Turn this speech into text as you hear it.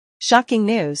Shocking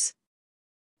news.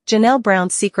 Janelle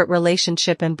Brown's secret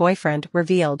relationship and boyfriend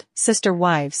revealed, Sister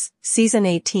Wives, Season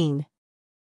 18.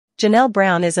 Janelle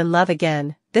Brown is in love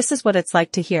again, this is what it's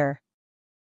like to hear.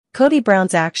 Kody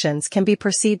Brown's actions can be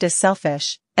perceived as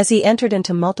selfish, as he entered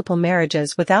into multiple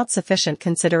marriages without sufficient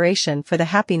consideration for the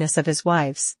happiness of his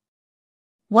wives.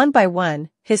 One by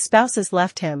one, his spouses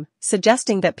left him,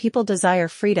 suggesting that people desire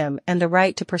freedom and the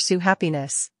right to pursue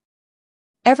happiness.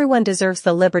 Everyone deserves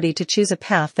the liberty to choose a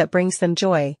path that brings them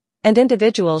joy, and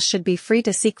individuals should be free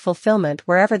to seek fulfillment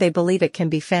wherever they believe it can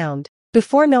be found.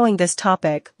 Before knowing this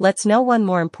topic, let's know one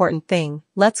more important thing.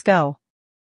 Let's go.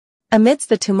 Amidst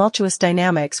the tumultuous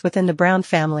dynamics within the Brown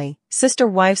family, Sister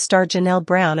Wives star Janelle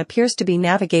Brown appears to be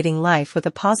navigating life with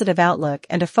a positive outlook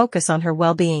and a focus on her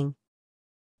well-being.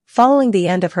 Following the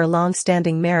end of her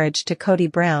long-standing marriage to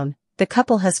Kody Brown, the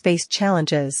couple has faced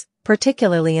challenges,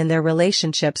 particularly in their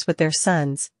relationships with their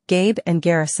sons, Gabe and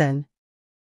Garrison.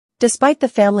 Despite the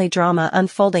family drama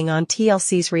unfolding on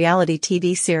TLC's reality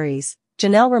TV series,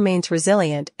 Janelle remains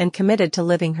resilient and committed to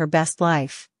living her best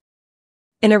life.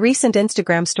 In a recent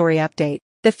Instagram story update,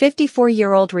 the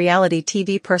 54-year-old reality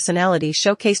TV personality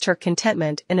showcased her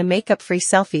contentment in a makeup-free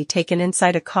selfie taken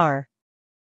inside a car.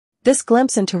 This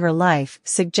glimpse into her life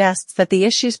suggests that the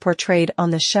issues portrayed on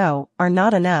the show are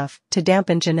not enough to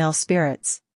dampen Janelle's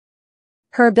spirits.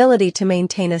 Her ability to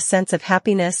maintain a sense of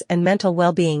happiness and mental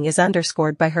well-being is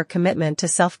underscored by her commitment to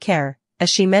self-care, as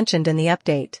she mentioned in the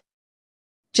update.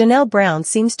 Janelle Brown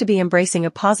seems to be embracing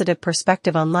a positive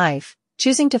perspective on life,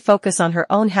 choosing to focus on her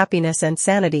own happiness and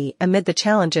sanity amid the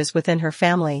challenges within her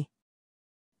family.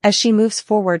 As she moves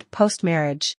forward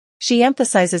post-marriage, she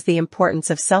emphasizes the importance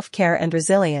of self-care and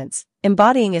resilience,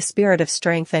 embodying a spirit of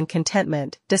strength and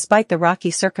contentment despite the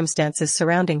rocky circumstances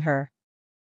surrounding her.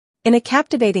 In a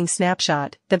captivating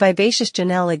snapshot, the vivacious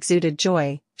Janelle exuded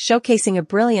joy, showcasing a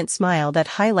brilliant smile that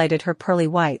highlighted her pearly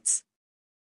whites.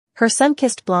 Her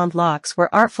sun-kissed blonde locks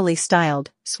were artfully styled,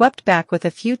 swept back with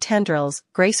a few tendrils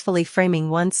gracefully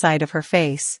framing one side of her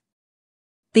face.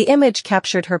 The image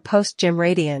captured her post-gym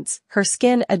radiance, her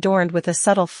skin adorned with a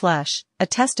subtle flush, a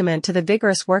testament to the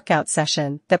vigorous workout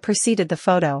session that preceded the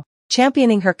photo.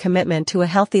 Championing her commitment to a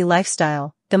healthy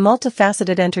lifestyle, the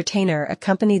multifaceted entertainer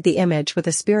accompanied the image with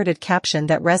a spirited caption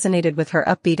that resonated with her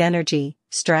upbeat energy.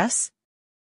 Stress?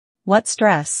 What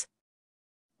stress?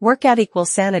 Workout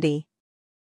equals sanity.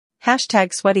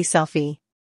 #SweatySelfie.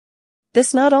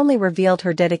 This not only revealed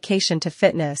her dedication to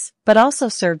fitness, but also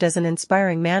served as an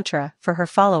inspiring mantra for her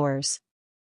followers.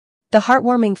 The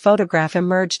heartwarming photograph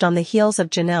emerged on the heels of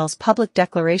Janelle's public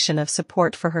declaration of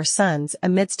support for her sons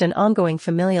amidst an ongoing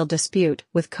familial dispute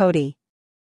with Kody.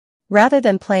 Rather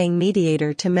than playing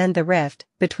mediator to mend the rift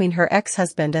between her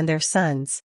ex-husband and their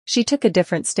sons, she took a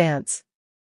different stance.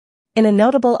 In a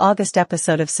notable August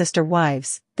episode of Sister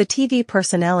Wives, the TV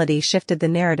personality shifted the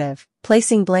narrative,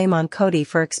 placing blame on Kody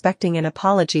for expecting an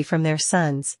apology from their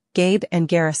sons, Gabe and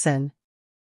Garrison.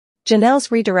 Janelle's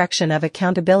redirection of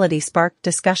accountability sparked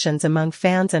discussions among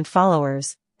fans and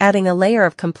followers, adding a layer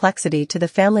of complexity to the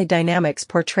family dynamics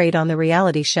portrayed on the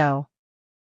reality show.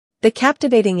 The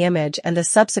captivating image and the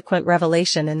subsequent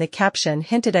revelation in the caption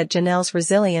hinted at Janelle's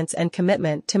resilience and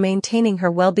commitment to maintaining her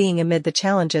well-being amid the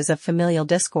challenges of familial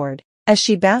discord. As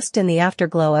she basked in the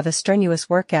afterglow of a strenuous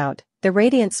workout, the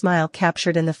radiant smile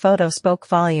captured in the photo spoke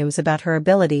volumes about her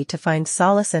ability to find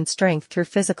solace and strength through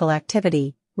physical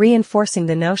activity, reinforcing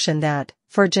the notion that,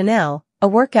 for Janelle, a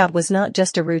workout was not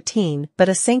just a routine but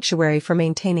a sanctuary for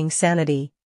maintaining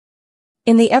sanity.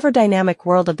 In the ever-dynamic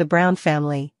world of the Brown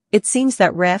family, it seems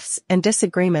that rifts and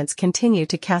disagreements continue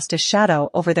to cast a shadow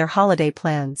over their holiday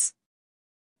plans.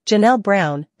 Janelle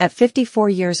Brown, at 54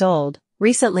 years old,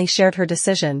 recently shared her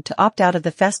decision to opt out of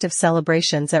the festive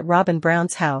celebrations at Robin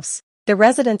Brown's house, the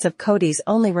residence of Kody's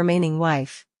only remaining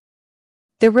wife.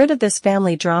 The root of this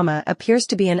family drama appears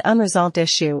to be an unresolved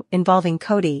issue involving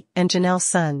Kody and Janelle's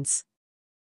sons.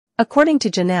 According to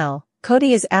Janelle,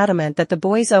 Kody is adamant that the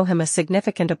boys owe him a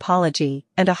significant apology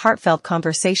and a heartfelt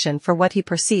conversation for what he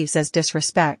perceives as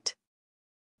disrespect.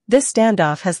 This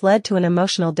standoff has led to an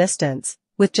emotional distance,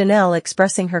 with Janelle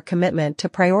expressing her commitment to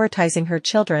prioritizing her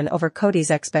children over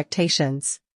Kody's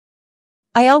expectations.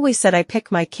 "I always said I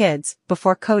pick my kids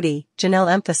before Kody,"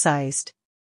 Janelle emphasized.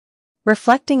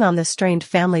 Reflecting on the strained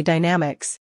family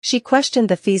dynamics, she questioned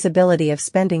the feasibility of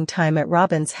spending time at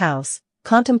Robin's house,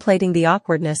 contemplating the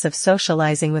awkwardness of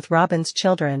socializing with Robin's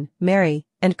children, Mary,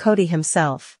 and Kody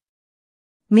himself.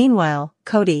 Meanwhile,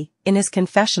 Kody, in his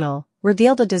confessional,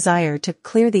 revealed a desire to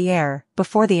clear the air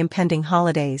before the impending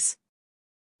holidays.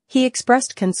 He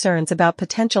expressed concerns about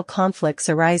potential conflicts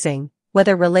arising,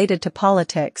 whether related to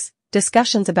politics,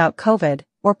 discussions about COVID,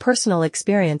 or personal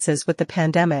experiences with the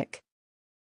pandemic.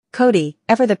 Kody,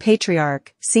 ever the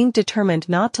patriarch, seemed determined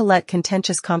not to let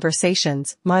contentious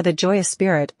conversations mar the joyous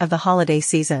spirit of the holiday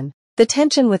season. The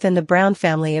tension within the Brown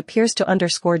family appears to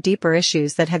underscore deeper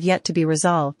issues that have yet to be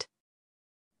resolved.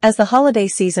 As the holiday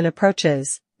season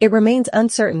approaches, it remains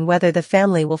uncertain whether the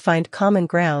family will find common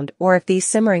ground or if these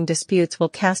simmering disputes will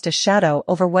cast a shadow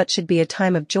over what should be a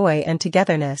time of joy and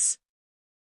togetherness.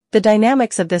 The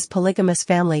dynamics of this polygamous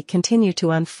family continue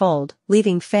to unfold,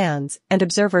 leaving fans and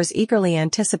observers eagerly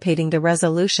anticipating the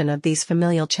resolution of these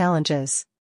familial challenges.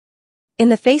 In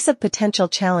the face of potential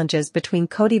challenges between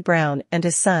Kody Brown and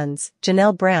his sons,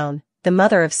 Janelle Brown, the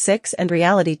mother of 6 and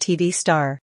reality TV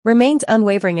star, remains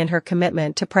unwavering in her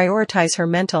commitment to prioritize her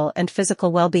mental and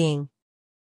physical well-being.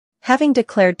 Having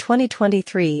declared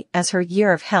 2023 as her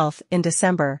year of health in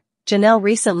December, Janelle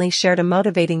recently shared a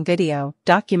motivating video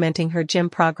documenting her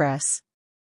gym progress.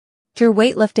 Through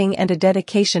weightlifting and a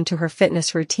dedication to her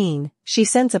fitness routine, she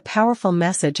sends a powerful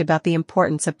message about the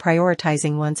importance of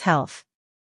prioritizing one's health.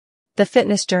 The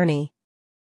fitness journey.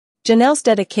 Janelle's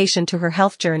dedication to her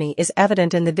health journey is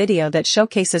evident in the video that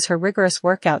showcases her rigorous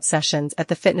workout sessions at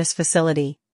the fitness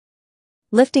facility.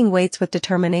 Lifting weights with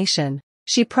determination,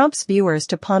 she prompts viewers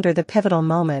to ponder the pivotal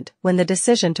moment when the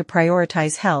decision to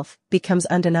prioritize health becomes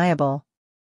undeniable.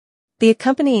 The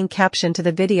accompanying caption to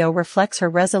the video reflects her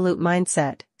resolute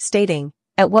mindset, stating,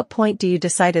 "At what point do you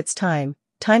decide it's time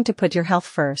to put your health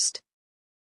first?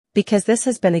 Because this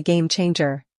has been a game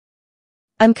changer.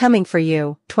 I'm coming for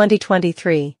you,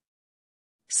 2023.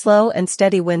 Slow and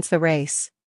steady wins the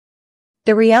race."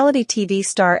 The reality TV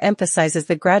star emphasizes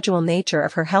the gradual nature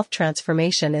of her health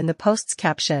transformation in the post's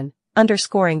caption,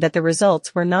 underscoring that the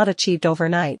results were not achieved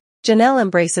overnight. Janelle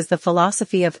embraces the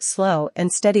philosophy of slow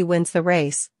and steady wins the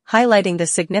race, highlighting the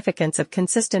significance of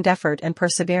consistent effort and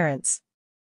perseverance.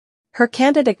 Her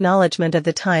candid acknowledgement of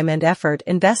the time and effort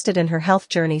invested in her health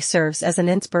journey serves as an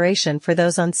inspiration for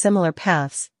those on similar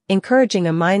paths, encouraging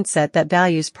a mindset that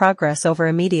values progress over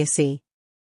immediacy.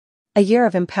 A year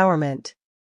of empowerment.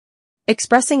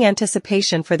 Expressing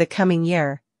anticipation for the coming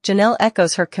year, Janelle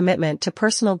echoes her commitment to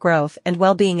personal growth and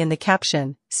well-being in the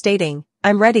caption, stating,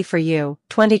 "I'm ready for you,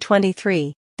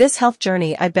 2023. This health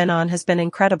journey I've been on has been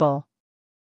incredible."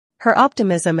 Her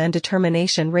optimism and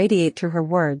determination radiate through her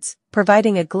words,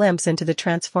 providing a glimpse into the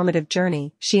transformative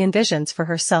journey she envisions for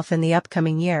herself in the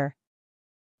upcoming year.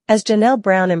 As Janelle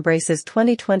Brown embraces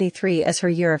 2023 as her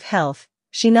year of health,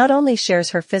 she not only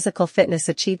shares her physical fitness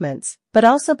achievements, but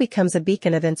also becomes a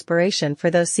beacon of inspiration for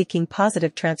those seeking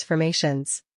positive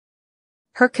transformations.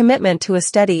 Her commitment to a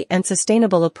steady and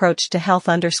sustainable approach to health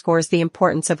underscores the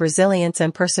importance of resilience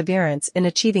and perseverance in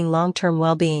achieving long-term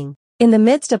well-being. In the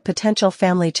midst of potential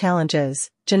family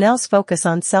challenges, Janelle's focus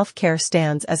on self-care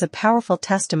stands as a powerful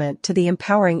testament to the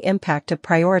empowering impact of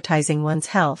prioritizing one's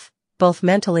health, both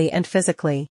mentally and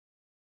physically.